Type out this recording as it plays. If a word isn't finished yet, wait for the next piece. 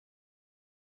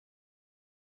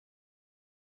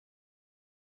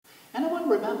Anyone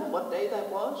remember what day that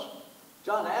was?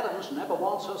 John Adams never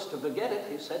wants us to forget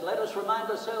it. He said, let us remind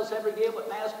ourselves every year with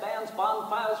mass bands,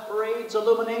 bonfires, parades,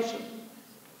 illumination.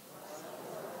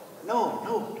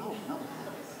 No.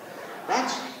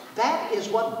 That is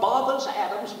what bothers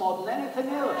Adams more than anything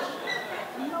else.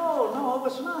 No, it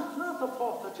was not the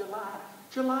 4th of July.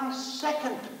 July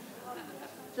 2nd.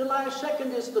 July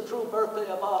 2nd is the true birthday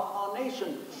of our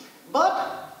nation.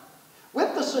 But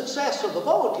with the success of the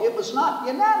vote, it was not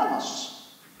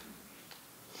unanimous.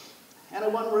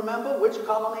 Anyone remember which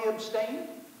colony abstained?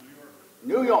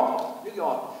 New York.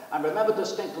 I remember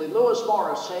distinctly Lewis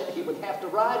Morris said he would have to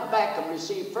ride back and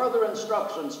receive further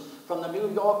instructions from the New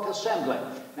York Assembly.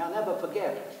 Now, never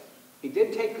forget, he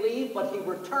did take leave, but he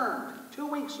returned 2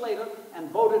 weeks later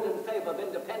and voted in favor of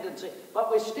independence.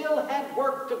 But we still had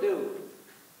work to do.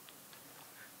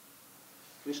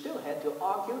 We still had to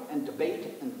argue and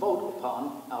debate and vote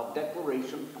upon our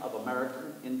Declaration of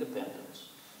American Independence.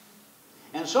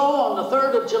 And so on the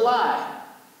 3rd of July,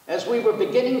 as we were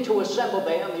beginning to assemble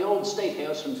there in the old State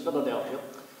House in Philadelphia,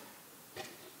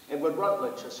 Edward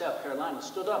Rutledge of South Carolina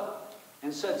stood up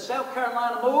and said, South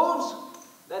Carolina moves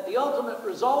that the ultimate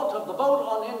result of the vote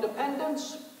on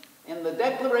independence in the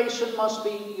Declaration must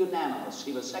be unanimous.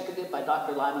 He was seconded by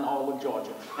Dr. Lyman Hall of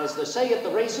Georgia. As they say at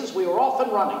the races, we were off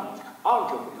and running,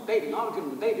 arguing,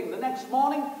 debating. The next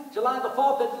morning, July the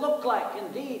 4th, it looked like,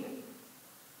 indeed,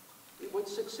 we would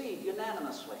succeed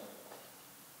unanimously.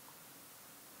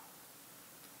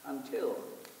 Until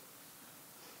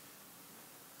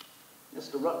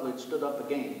Mr. Rutledge stood up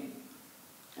again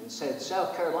and said,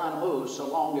 South Carolina moves so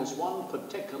long as one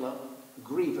particular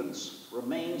grievance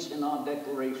remains in our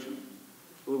declaration.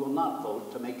 We will not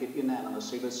vote to make it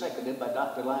unanimous. He was seconded by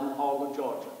Dr. Lyman Hall of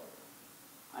Georgia.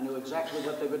 I knew exactly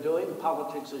what they were doing,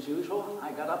 politics as usual.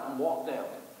 I got up and walked out.